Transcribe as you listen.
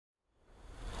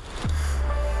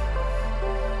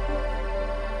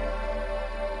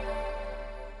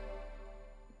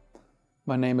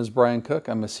My name is Brian Cook.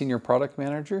 I'm a Senior Product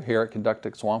Manager here at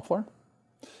Conductix-Wampfler.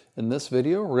 In this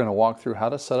video, we're going to walk through how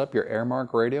to set up your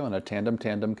Airmark radio in a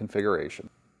tandem-tandem configuration.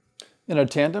 In a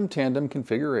tandem-tandem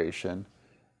configuration,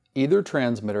 either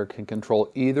transmitter can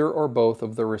control either or both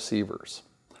of the receivers.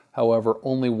 However,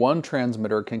 only one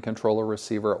transmitter can control a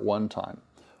receiver at one time.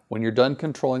 When you're done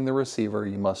controlling the receiver,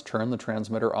 you must turn the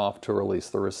transmitter off to release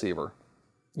the receiver.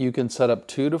 You can set up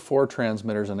 2 to 4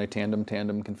 transmitters in a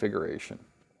tandem-tandem configuration.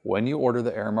 When you order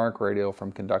the Airmark radio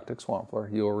from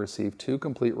Conductix-Wampfler, you will receive 2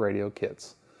 complete radio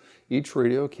kits. Each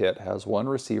radio kit has 1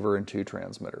 receiver and 2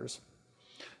 transmitters.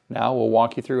 Now we'll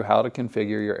walk you through how to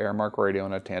configure your Airmark radio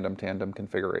in a tandem-tandem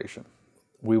configuration.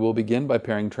 We will begin by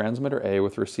pairing transmitter A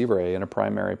with receiver A in a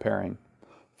primary pairing.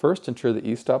 First, ensure the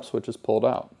E-stop switch is pulled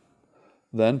out.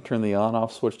 Then turn the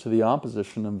on-off switch to the on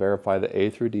position and verify the A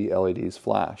through D LEDs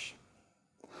flash.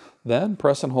 Then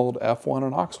press and hold F1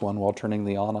 and aux1 while turning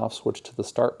the on-off switch to the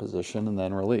start position and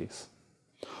then release.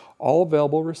 All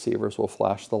available receivers will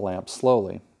flash the lamp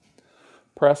slowly.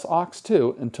 Press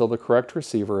aux2 until the correct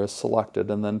receiver is selected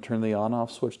and then turn the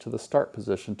on-off switch to the start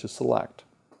position to select.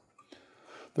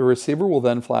 The receiver will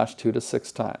then flash 2 to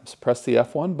 6 times. Press the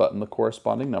F1 button the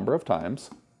corresponding number of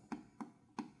times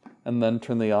and then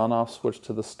turn the on-off switch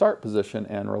to the start position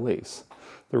and release.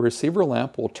 The receiver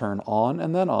lamp will turn on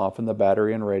and then off and the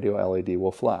battery and radio LED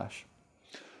will flash.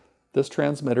 This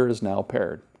transmitter is now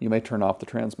paired. You may turn off the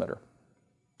transmitter.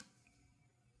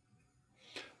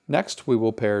 Next, we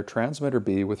will pair transmitter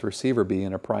B with receiver B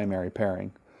in a primary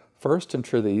pairing. First,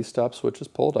 ensure the E-stop switch is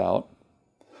pulled out.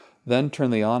 Then turn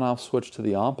the on-off switch to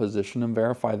the on position and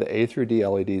verify the A through D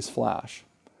LEDs flash.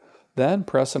 Then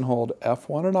press and hold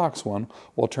F1 and aux1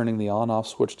 while turning the on-off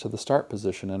switch to the start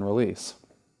position and release.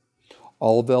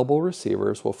 All available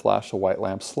receivers will flash a white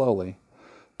lamp slowly.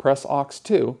 Press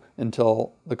aux2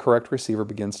 until the correct receiver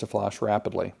begins to flash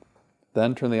rapidly.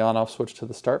 Then turn the on-off switch to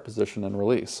the start position and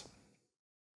release.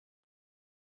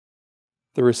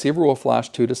 The receiver will flash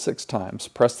 2 to 6 times.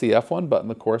 Press the F1 button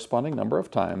the corresponding number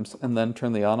of times and then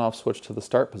turn the on-off switch to the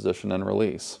start position and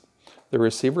release. The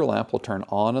receiver lamp will turn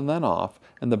on and then off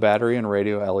and the battery and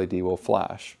radio LED will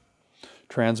flash.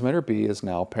 Transmitter B is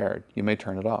now paired. You may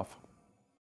turn it off.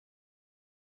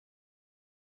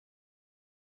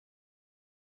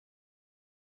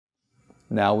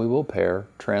 Now we will pair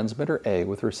transmitter A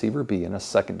with receiver B in a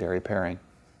secondary pairing.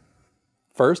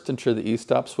 First, ensure the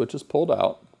E-stop switch is pulled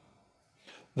out.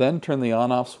 Then turn the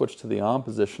on-off switch to the on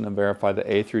position and verify the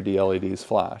A through D LEDs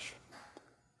flash.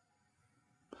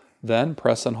 Then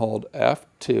press and hold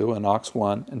F2 and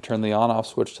aux1 and turn the on-off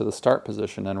switch to the start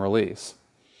position and release.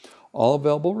 All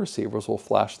available receivers will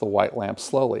flash the white lamp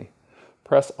slowly.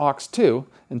 Press aux2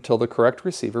 until the correct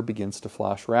receiver begins to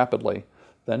flash rapidly.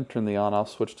 Then turn the on-off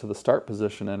switch to the start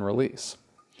position and release.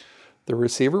 The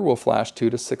receiver will flash 2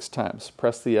 to 6 times.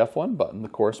 Press the F1 button the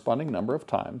corresponding number of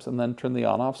times and then turn the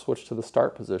on-off switch to the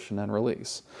start position and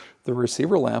release. The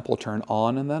receiver lamp will turn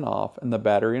on and then off and the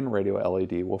battery and radio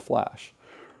LED will flash.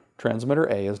 Transmitter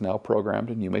A is now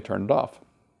programmed and you may turn it off.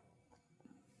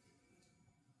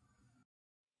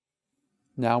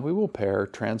 Now we will pair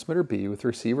transmitter B with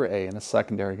receiver A in a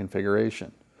secondary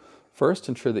configuration. First,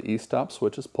 ensure the E-stop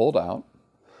switch is pulled out.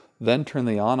 Then turn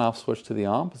the on-off switch to the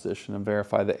on position and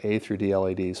verify the A through D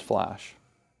LEDs flash.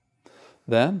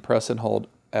 Then press and hold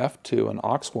F2 and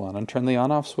aux1 and turn the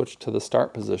on-off switch to the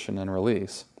start position and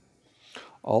release.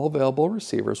 All available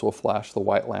receivers will flash the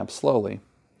white lamp slowly.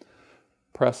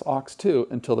 Press aux2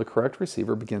 until the correct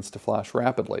receiver begins to flash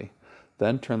rapidly.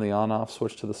 Then turn the on-off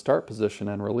switch to the start position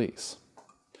and release.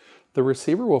 The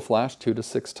receiver will flash 2 to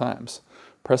 6 times.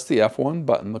 Press the F1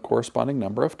 button the corresponding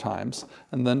number of times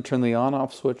and then turn the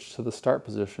on-off switch to the start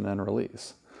position and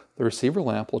release. The receiver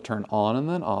lamp will turn on and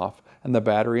then off and the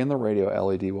battery and the radio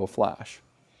LED will flash.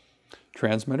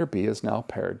 Transmitter B is now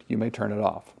paired. You may turn it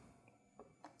off.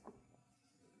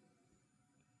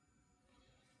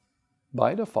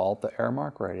 By default, the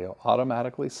Airmark radio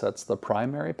automatically sets the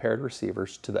primary paired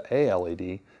receivers to the A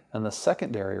LED and the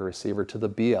secondary receiver to the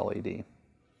B LED.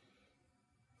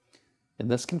 In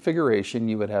this configuration,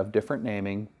 you would have different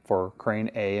naming for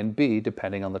crane A and B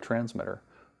depending on the transmitter.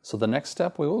 So the next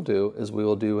step we will do is we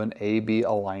will do an A-B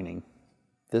aligning.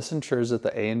 This ensures that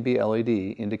the A and B LED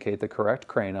indicate the correct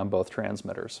crane on both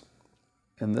transmitters.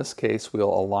 In this case,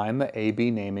 we'll align the A-B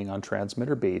naming on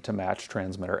transmitter B to match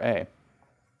transmitter A.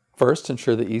 First,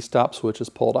 ensure the E-stop switch is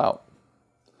pulled out.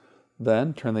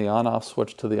 Then turn the on-off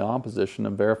switch to the on position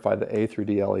and verify the A through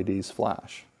D LEDs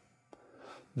flash.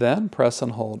 Then press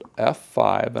and hold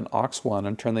F5 and aux1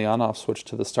 and turn the on-off switch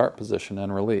to the start position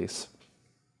and release.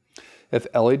 If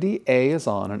LED A is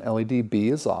on and LED B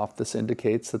is off, this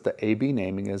indicates that the AB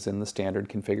naming is in the standard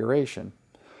configuration.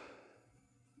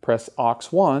 Press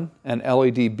aux1 and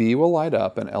LED B will light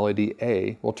up and LED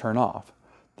A will turn off.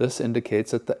 This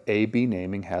indicates that the AB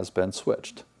naming has been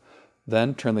switched.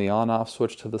 Then turn the on-off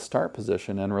switch to the start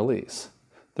position and release.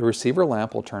 The receiver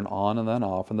lamp will turn on and then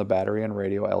off and the battery and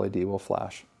radio LED will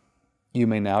flash. You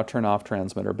may now turn off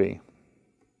transmitter B.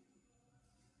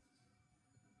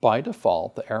 By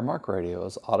default, the Airmark radio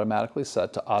is automatically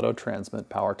set to auto-transmit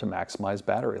power to maximize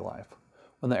battery life.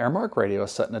 When the Airmark radio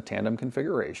is set in a tandem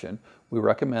configuration, we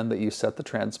recommend that you set the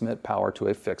transmit power to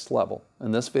a fixed level.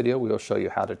 In this video, we will show you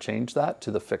how to change that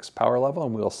to the fixed power level,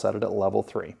 and we will set it at level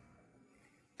 3.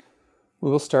 We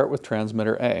will start with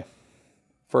transmitter A.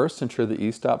 First, ensure the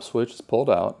e-stop switch is pulled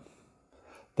out.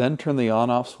 Then turn the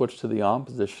on-off switch to the on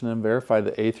position and verify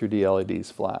the A through D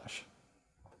LEDs flash.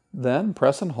 Then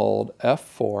press and hold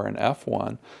F4 and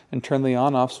F1 and turn the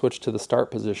on-off switch to the start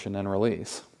position and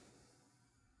release.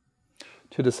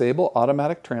 To disable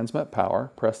automatic transmit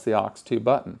power, press the aux2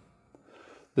 button.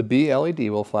 The B LED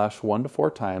will flash 1 to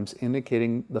 4 times,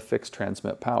 indicating the fixed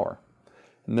transmit power.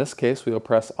 In this case, we will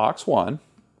press aux1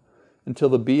 until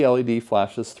the B LED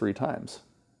flashes 3 times.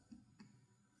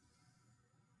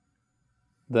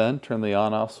 Then turn the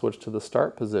on-off switch to the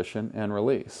start position and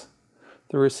release.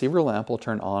 The receiver lamp will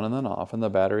turn on and then off, and the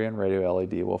battery and radio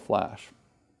LED will flash.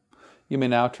 You may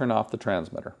now turn off the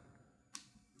transmitter.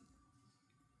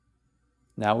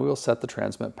 Now we will set the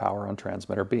transmit power on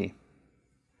transmitter B.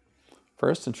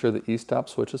 First, ensure the e-stop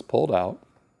switch is pulled out.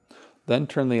 Then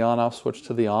turn the on-off switch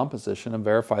to the on position and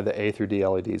verify the A through D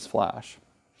LEDs flash.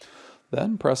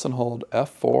 Then press and hold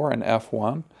F4 and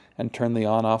F1 and turn the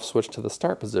on-off switch to the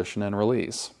start position and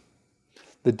release.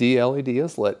 The D LED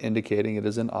is lit, indicating it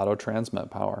is in auto transmit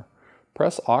power.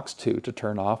 Press aux2 to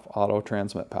turn off auto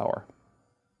transmit power.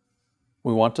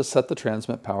 We want to set the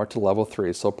transmit power to level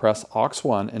 3, so press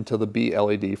aux1 until the B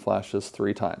LED flashes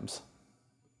 3 times.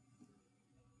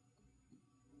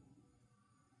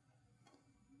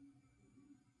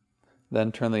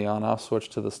 Then turn the on-off switch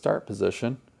to the start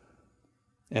position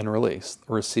and release.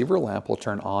 The receiver lamp will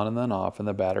turn on and then off, and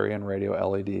the battery and radio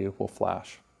LED will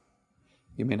flash.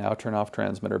 You may now turn off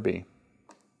transmitter B.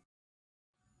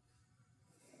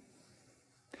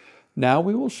 Now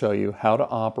we will show you how to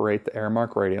operate the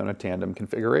Airmark radio in a tandem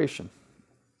configuration.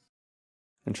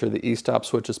 Ensure the e-stop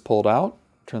switch is pulled out,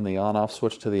 turn the on-off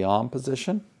switch to the on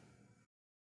position,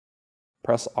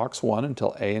 press aux1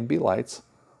 until A and B lights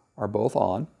are both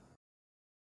on,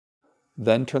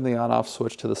 then turn the on-off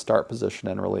switch to the start position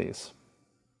and release.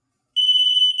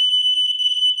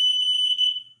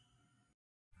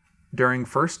 During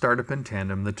first startup in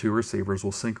tandem, the 2 receivers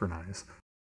will synchronize.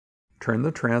 Turn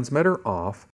the transmitter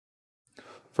off.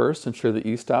 First, ensure the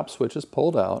e-stop switch is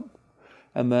pulled out,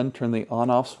 and then turn the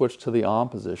on-off switch to the on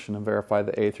position and verify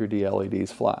the A through D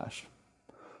LEDs flash.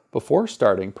 Before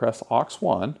starting, press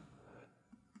aux1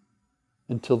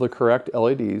 until the correct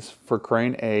LEDs for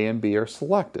crane A and B are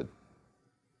selected.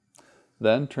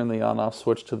 Then turn the on-off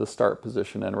switch to the start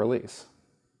position and release.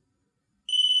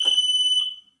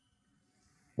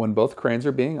 When both cranes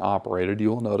are being operated, you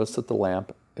will notice that the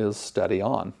lamp is steady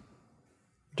on.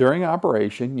 During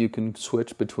operation, you can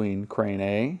switch between crane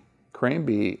A, crane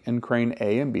B, and crane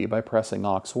A and B by pressing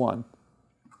aux1.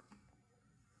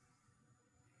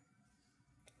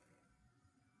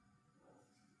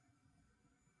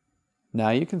 Now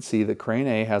you can see that crane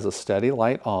A has a steady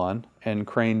light on and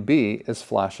crane B is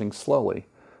flashing slowly.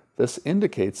 This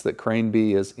indicates that crane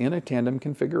B is in a tandem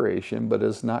configuration but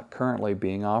is not currently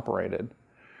being operated.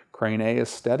 Crane A is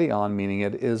steady on, meaning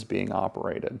it is being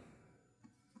operated.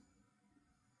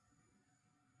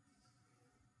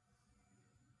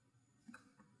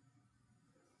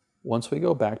 Once we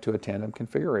go back to a tandem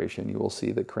configuration, you will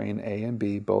see that crane A and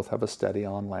B both have a steady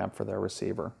on lamp for their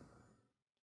receiver.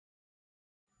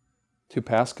 To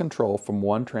pass control from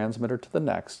one transmitter to the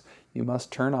next, you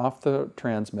must turn off the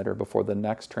transmitter before the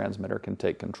next transmitter can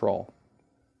take control.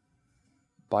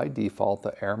 By default,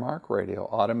 the Airmark radio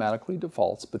automatically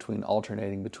defaults between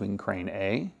alternating between crane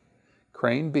A,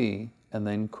 crane B, and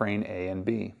then crane A and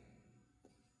B.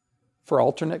 For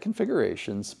alternate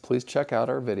configurations, please check out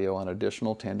our video on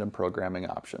additional tandem programming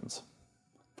options.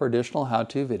 For additional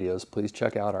how-to videos, please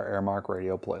check out our Airmark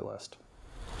radio playlist.